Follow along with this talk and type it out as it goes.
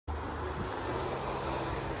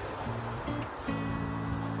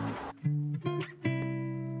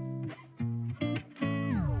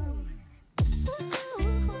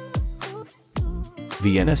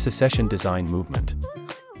Vienna Secession design movement.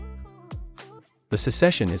 The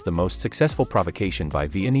secession is the most successful provocation by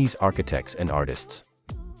Viennese architects and artists.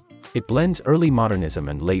 It blends early modernism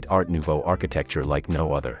and late Art Nouveau architecture like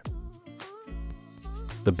no other.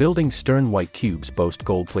 The building's stern white cubes boast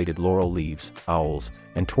gold-plated laurel leaves, owls,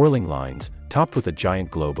 and twirling lines, topped with a giant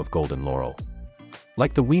globe of golden laurel.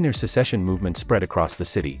 Like the Vienna Secession movement spread across the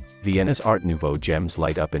city, Vienna's Art Nouveau gems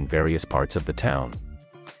light up in various parts of the town.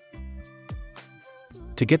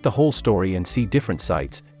 To get the whole story and see different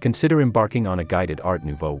sites, consider embarking on a guided Art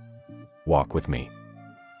Nouveau walk with me.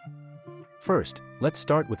 First, let's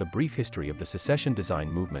start with a brief history of the secession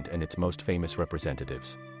design movement and its most famous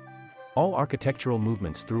representatives. All architectural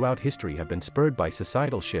movements throughout history have been spurred by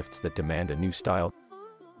societal shifts that demand a new style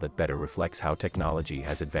that better reflects how technology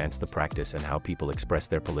has advanced the practice and how people express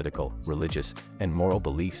their political, religious, and moral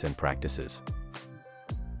beliefs and practices.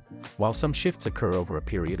 While some shifts occur over a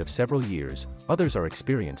period of several years, others are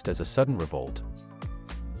experienced as a sudden revolt.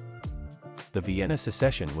 The Vienna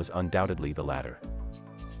Secession was undoubtedly the latter.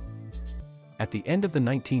 At the end of the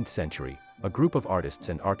 19th century, a group of artists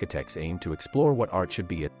and architects aimed to explore what art should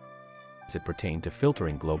be as it pertained to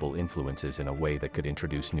filtering global influences in a way that could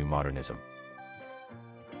introduce new modernism.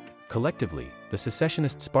 Collectively, the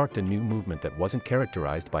secessionists sparked a new movement that wasn't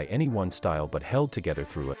characterized by any one style but held together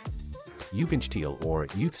through a Jugendstil or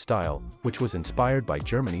youth style, which was inspired by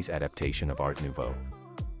Germany's adaptation of Art Nouveau.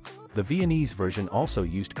 The Viennese version also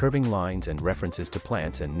used curving lines and references to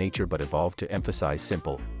plants and nature but evolved to emphasize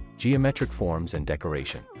simple, geometric forms and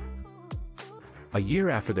decoration. A year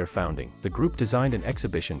after their founding, the group designed an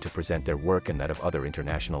exhibition to present their work and that of other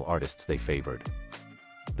international artists they favored.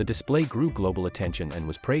 The display grew global attention and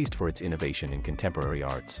was praised for its innovation in contemporary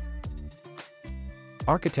arts.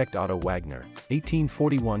 Architect Otto Wagner,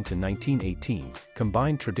 1841 to 1918,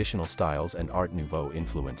 combined traditional styles and Art Nouveau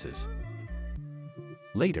influences.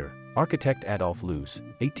 Later, architect Adolf Loos,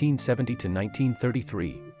 1870 to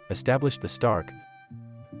 1933, established the stark,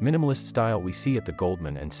 minimalist style we see at the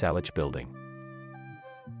Goldman and Salic building.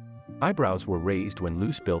 Eyebrows were raised when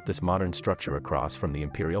Loos built this modern structure across from the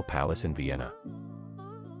Imperial Palace in Vienna.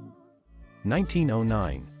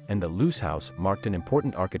 1909, and the Loos House marked an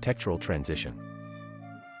important architectural transition.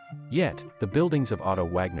 Yet, the buildings of Otto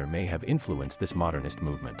Wagner may have influenced this modernist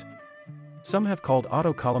movement. Some have called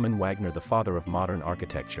Otto Koloman Wagner the father of modern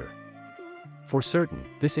architecture. For certain,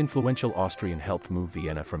 this influential Austrian helped move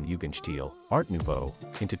Vienna from Jugendstil, Art Nouveau,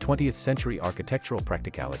 into 20th century architectural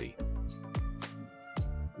practicality.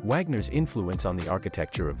 Wagner's influence on the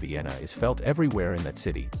architecture of Vienna is felt everywhere in that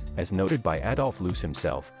city, as noted by Adolf Loos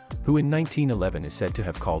himself, who in 1911 is said to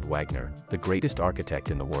have called Wagner the greatest architect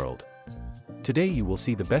in the world. Today you will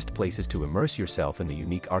see the best places to immerse yourself in the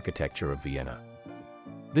unique architecture of Vienna.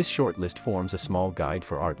 This short list forms a small guide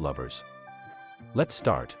for art lovers. Let's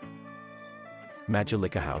start.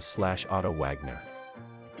 Majolika House / Otto Wagner.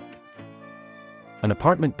 An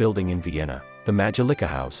apartment building in Vienna, the Majolika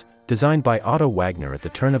House, designed by Otto Wagner at the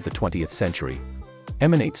turn of the 20th century,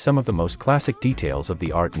 emanates some of the most classic details of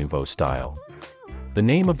the Art Nouveau style. The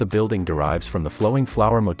name of the building derives from the flowing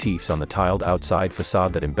flower motifs on the tiled outside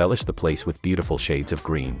facade that embellish the place with beautiful shades of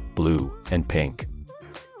green, blue, and pink.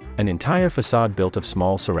 An entire facade built of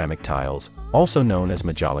small ceramic tiles, also known as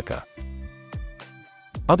majolika.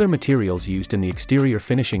 Other materials used in the exterior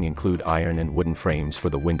finishing include iron and wooden frames for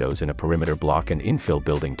the windows in a perimeter block and infill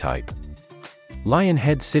building type. Lion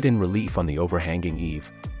heads sit in relief on the overhanging eave,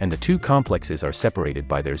 and the two complexes are separated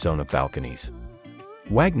by their zone of balconies.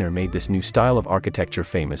 Wagner made this new style of architecture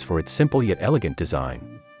famous for its simple yet elegant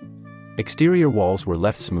design. Exterior walls were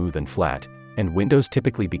left smooth and flat, and windows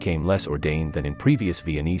typically became less ordained than in previous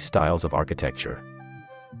Viennese styles of architecture.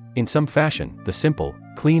 In some fashion, the simple,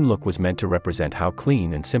 clean look was meant to represent how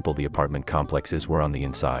clean and simple the apartment complexes were on the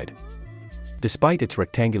inside. Despite its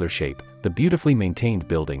rectangular shape, the beautifully maintained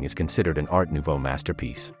building is considered an Art Nouveau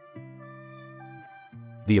masterpiece.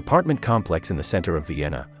 The apartment complex in the center of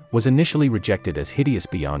Vienna was initially rejected as hideous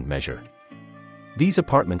beyond measure. These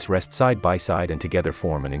apartments rest side by side and together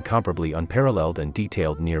form an incomparably unparalleled and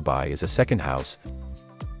detailed. Nearby is a second house,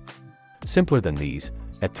 simpler than these,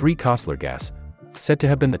 at 3 Kostlergasse, said to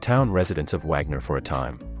have been the town residence of Wagner for a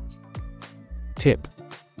time. Tip: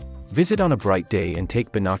 visit on a bright day and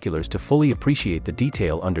take binoculars to fully appreciate the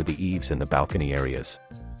detail under the eaves and the balcony areas.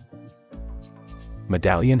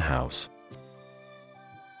 Medallion House.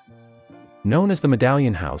 Known as the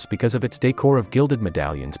Medallion House because of its decor of gilded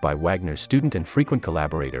medallions by Wagner's student and frequent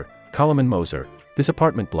collaborator, Koloman Moser, this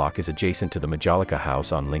apartment block is adjacent to the Majolika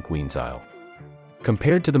House on Link Wenzijl.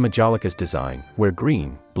 Compared to the Majolika's design, where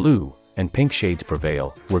green, blue, and pink shades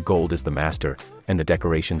prevail, where gold is the master, and the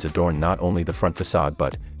decorations adorn not only the front facade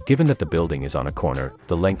but, given that the building is on a corner,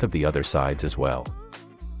 the length of the other sides as well.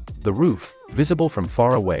 The roof, visible from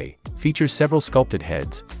far away, features several sculpted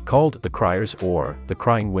heads, called the Criers or the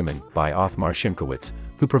Crying Women, by Othmar Szymkowicz,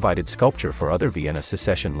 who provided sculpture for other Vienna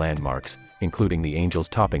Secession landmarks, including the angels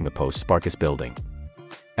topping the post-Sparkus building.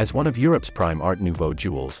 As one of Europe's prime Art Nouveau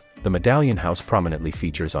jewels, the Medallion House prominently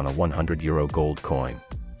features on a €100 gold coin.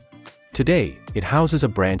 Today, it houses a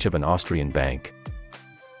branch of an Austrian bank.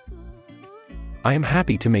 I am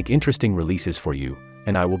happy to make interesting releases for you,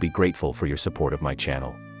 and I will be grateful for your support of my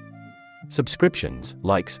channel. Subscriptions,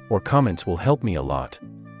 likes, or comments will help me a lot.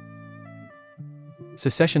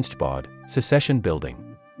 Secessionsgebäude, Secession Building.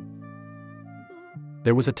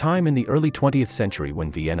 There was a time in the early 20th century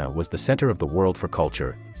when Vienna was the center of the world for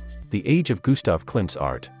culture, the age of Gustav Klimt's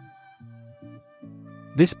art.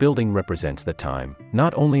 This building represents that time,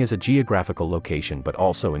 not only as a geographical location but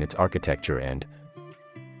also in its architecture and,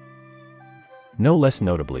 no less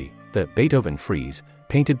notably, the Beethoven frieze,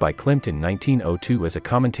 painted by Klimt in 1902 as a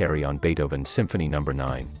commentary on Beethoven's Symphony No.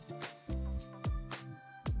 9.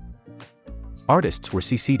 Artists were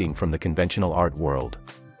seceding from the conventional art world.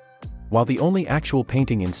 While the only actual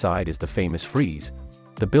painting inside is the famous frieze,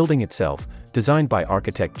 the building itself, designed by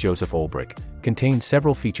architect Joseph Olbrich, contains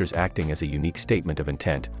several features acting as a unique statement of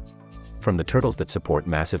intent. From the turtles that support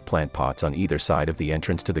massive plant pots on either side of the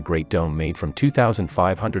entrance to the Great Dome made from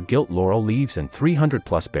 2,500 gilt laurel leaves and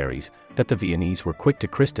 300+ berries, that the Viennese were quick to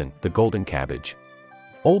christen the golden cabbage.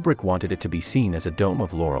 Olbrich wanted it to be seen as a dome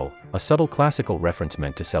of laurel, a subtle classical reference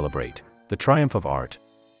meant to celebrate the triumph of art.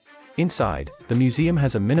 Inside, the museum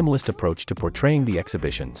has a minimalist approach to portraying the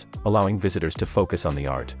exhibitions, allowing visitors to focus on the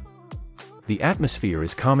art. The atmosphere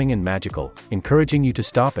is calming and magical, encouraging you to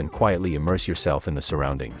stop and quietly immerse yourself in the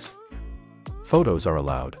surroundings. Photos are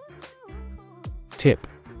allowed. Tip: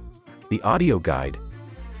 the audio guide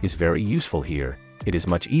is very useful here. It is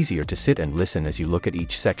much easier to sit and listen as you look at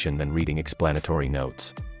each section than reading explanatory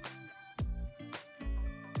notes.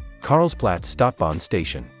 Karlsplatz Stadtbahn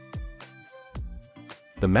Station.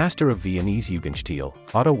 The master of Viennese Jugendstil,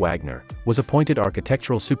 Otto Wagner, was appointed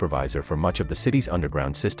architectural supervisor for much of the city's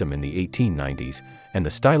underground system in the 1890s, and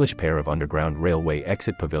the stylish pair of underground railway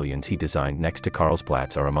exit pavilions he designed next to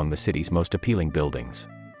Karlsplatz are among the city's most appealing buildings.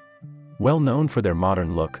 Well known for their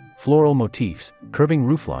modern look, floral motifs, curving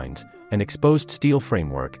rooflines, and exposed steel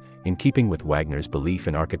framework, in keeping with Wagner's belief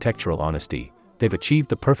in architectural honesty, they've achieved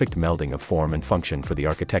the perfect melding of form and function for the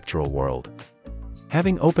architectural world.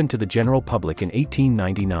 Having opened to the general public in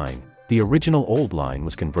 1899, the original old line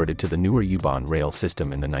was converted to the newer U-Bahn rail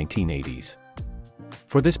system in the 1980s.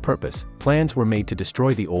 For this purpose, plans were made to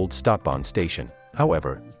destroy the old Stadtbahn station.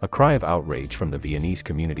 However, a cry of outrage from the Viennese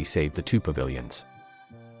community saved the two pavilions.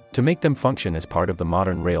 To make them function as part of the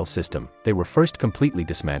modern rail system, they were first completely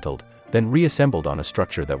dismantled, then reassembled on a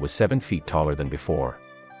structure that was 7 feet taller than before.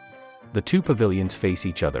 The two pavilions face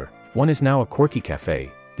each other. One is now a quirky cafe,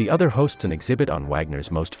 the other hosts an exhibit on Wagner's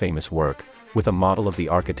most famous work, with a model of the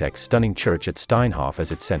architect's stunning church at Steinhof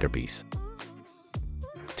as its centerpiece.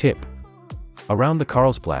 Tip: around the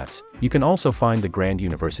Karlsplatz, you can also find the Grand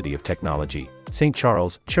University of Technology, St.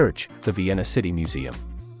 Charles Church, the Vienna City Museum.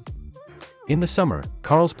 In the summer,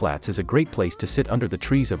 Karlsplatz is a great place to sit under the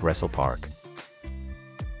trees of Ressel Park.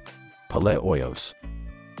 Palais Oyos.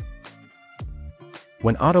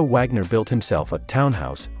 When Otto Wagner built himself a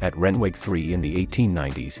townhouse at Rennweg 3 in the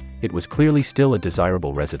 1890s, it was clearly still a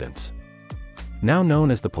desirable residence. Now known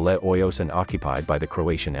as the Palais Oyos and occupied by the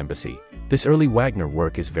Croatian embassy, this early Wagner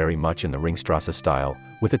work is very much in the Ringstrasse style,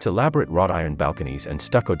 with its elaborate wrought iron balconies and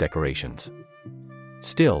stucco decorations.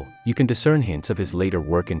 Still, you can discern hints of his later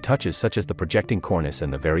work in touches such as the projecting cornice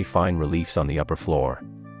and the very fine reliefs on the upper floor.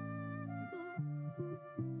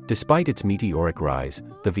 Despite its meteoric rise,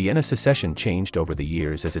 the Vienna Secession changed over the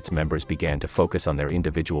years as its members began to focus on their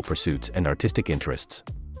individual pursuits and artistic interests.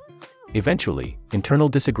 Eventually, internal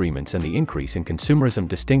disagreements and the increase in consumerism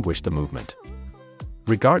distinguished the movement.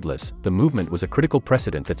 Regardless, the movement was a critical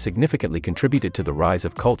precedent that significantly contributed to the rise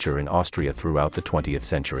of culture in Austria throughout the 20th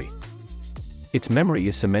century. Its memory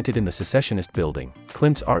is cemented in the secessionist building,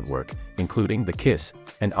 Klimt's artwork, including the Kiss,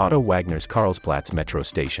 and Otto Wagner's Karlsplatz metro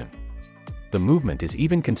station. The movement is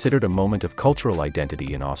even considered a moment of cultural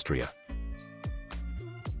identity in Austria.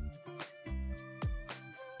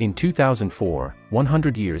 In 2004,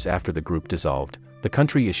 100 years after the group dissolved, the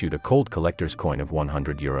country issued a cold collector's coin of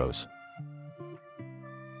 €100.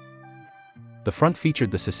 The front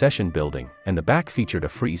featured the Secession building, and the back featured a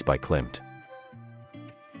frieze by Klimt.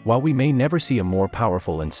 While we may never see a more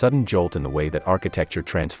powerful and sudden jolt in the way that architecture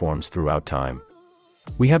transforms throughout time,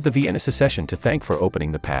 We have the Vienna Secession to thank for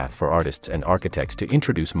opening the path for artists and architects to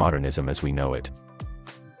introduce modernism as we know it.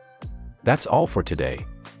 That's all for today.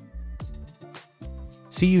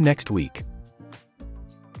 See you next week.